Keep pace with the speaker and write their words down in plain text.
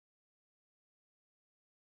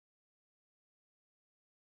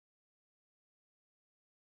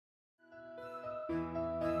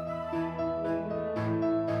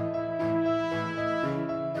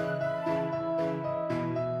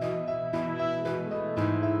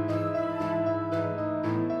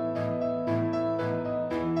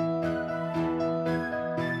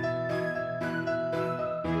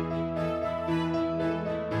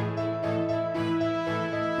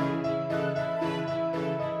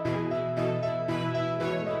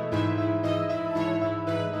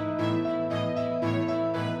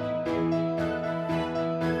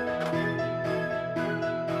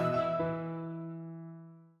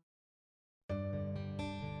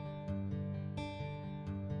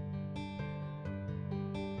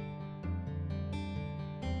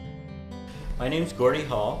My name's Gordy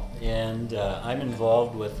Hall, and I'm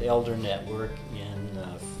involved with Elder Network in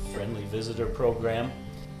the Friendly Visitor Program.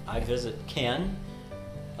 I visit Ken.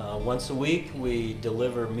 Once a week we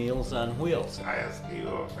deliver Meals on Wheels. I ask you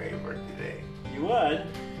a favor today. You would?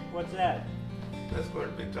 What's that? Let's go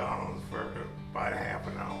to McDonald's for about half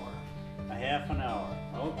an hour. A half an hour.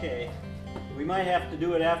 Okay. We might have to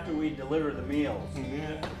do it after we deliver the meals.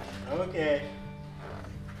 Yeah. Okay.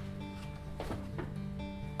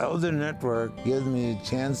 Elder Network gives me a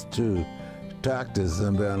chance to talk to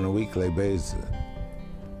somebody on a weekly basis.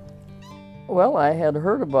 Well, I had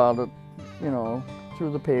heard about it,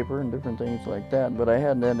 through the paper and different things like that, but I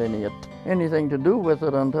hadn't had anything to do with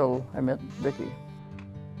it until I met Vicki.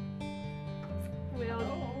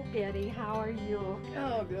 Well, Betty, how are you?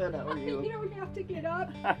 Oh, good. How are you? You don't have to get up.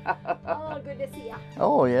 Oh, good to see you.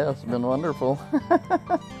 Oh, yeah, it's been wonderful.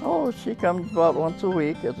 Oh, she comes about once a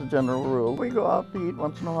week as a general rule. We go out to eat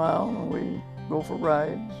once in a while, and we go for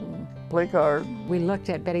rides and play cards. We looked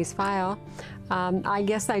at Betty's file. I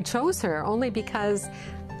guess I chose her only because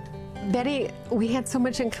Betty, we had so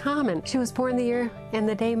much in common. She was born the year and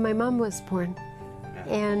the day my mom was born.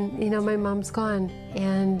 And, my mom's gone.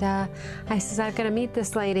 And I says, I've got to meet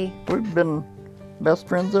this lady. We've been best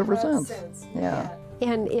friends ever since. Yeah.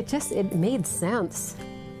 And it made sense.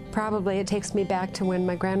 Probably it takes me back to when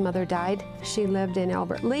my grandmother died. She lived in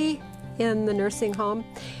Albert Lea in the nursing home,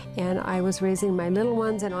 and I was raising my little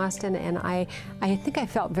ones in Austin, and I think I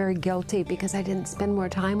felt very guilty because I didn't spend more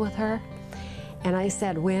time with her. And I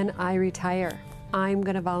said, when I retire, I'm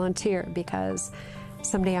going to volunteer because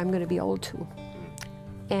someday I'm going to be old too.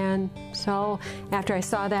 And so after I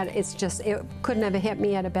saw that, it couldn't have hit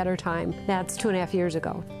me at a better time. That's 2.5 years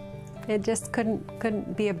ago. It just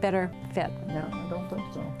couldn't be a better fit. No, I don't think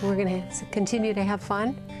so. We're going to continue to have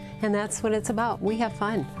fun, and that's what it's about. We have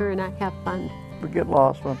fun. Her and I have fun. We get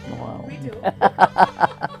lost once in a while. We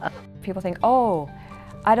do. People think, oh,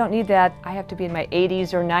 I don't need that. I have to be in my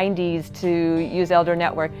 80s or 90s to use Elder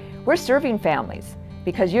Network. We're serving families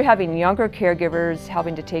because you're having younger caregivers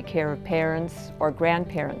helping to take care of parents or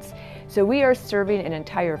grandparents. So we are serving an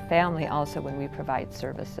entire family also when we provide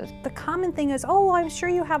services. The common thing is, oh, I'm sure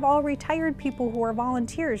you have all retired people who are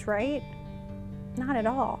volunteers, right? Not at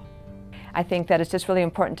all. I think that it's just really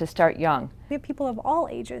important to start young. We have people of all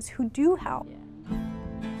ages who do help.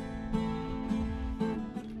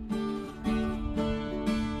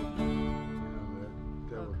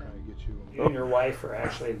 You and your wife are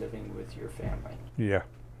actually living with your family. Yeah.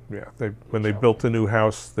 When they built a new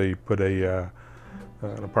house, they put an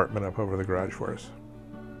apartment up over the garage for us.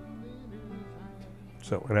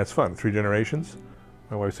 So, and that's fun. 3 generations.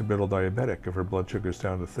 My wife's a middle diabetic. If her blood sugar's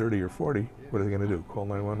down to 30 or 40, what are they going to do? Call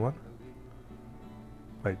 911?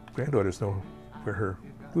 My granddaughters know where her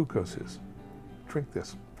glucose is. Drink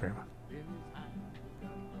this, Grandma.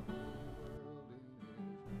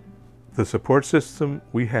 The support system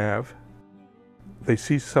we have, they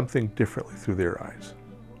see something differently through their eyes,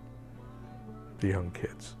 the young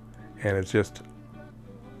kids. And it's just,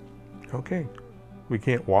 okay, we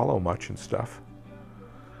can't wallow much in stuff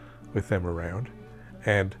with them around.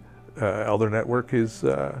 And Elder Network is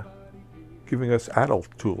giving us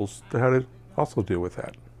adult tools to how to also deal with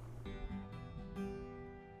that.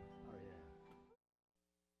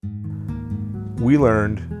 We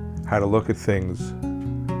learned how to look at things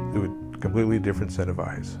through a completely different set of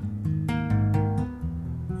eyes.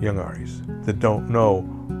 Young Aries that don't know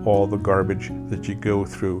all the garbage that you go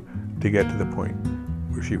through to get to the point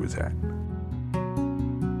where she was at.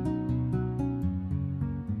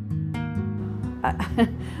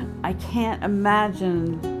 I can't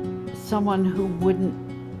imagine someone who wouldn't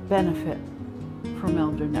benefit from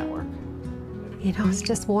Elder Network. It's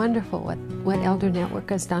just wonderful what Elder Network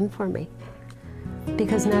has done for me.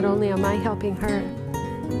 Because not only am I helping her,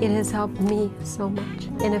 it has helped me so much.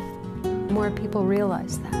 And if more people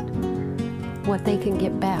realize that, what they can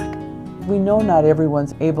get back. We know not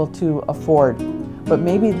everyone's able to afford, but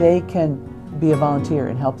maybe they can be a volunteer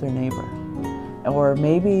and help their neighbor. Or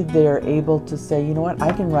maybe they're able to say, you know what,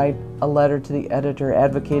 I can write a letter to the editor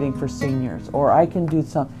advocating for seniors, or I can do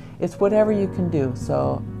some. It's whatever you can do.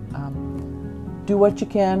 So do what you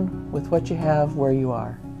can with what you have where you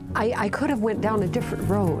are. I could have went down a different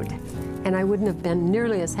road, and I wouldn't have been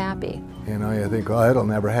nearly as happy. You think, oh, it'll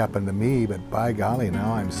never happen to me, but by golly,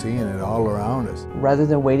 now I'm seeing it all around us. Rather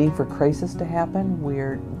than waiting for crisis to happen,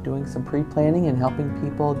 we're doing some pre-planning and helping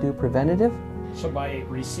people do preventative. So by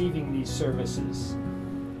receiving these services,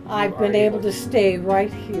 I've been able to stay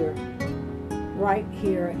right here,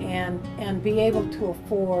 and be able to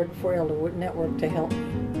afford for Elder Network to help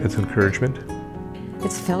me. It's encouragement.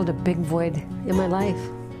 It's filled a big void in my life.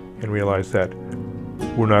 and realize that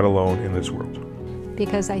we're not alone in this world.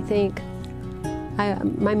 Because I think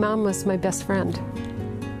my mom was my best friend.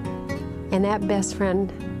 And that best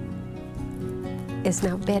friend is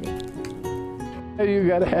now Betty. You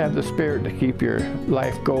got to have the spirit to keep your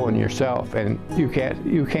life going yourself, and you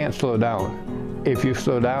can't slow down. If you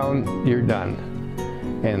slow down, you're done.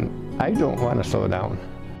 And I don't want to slow down.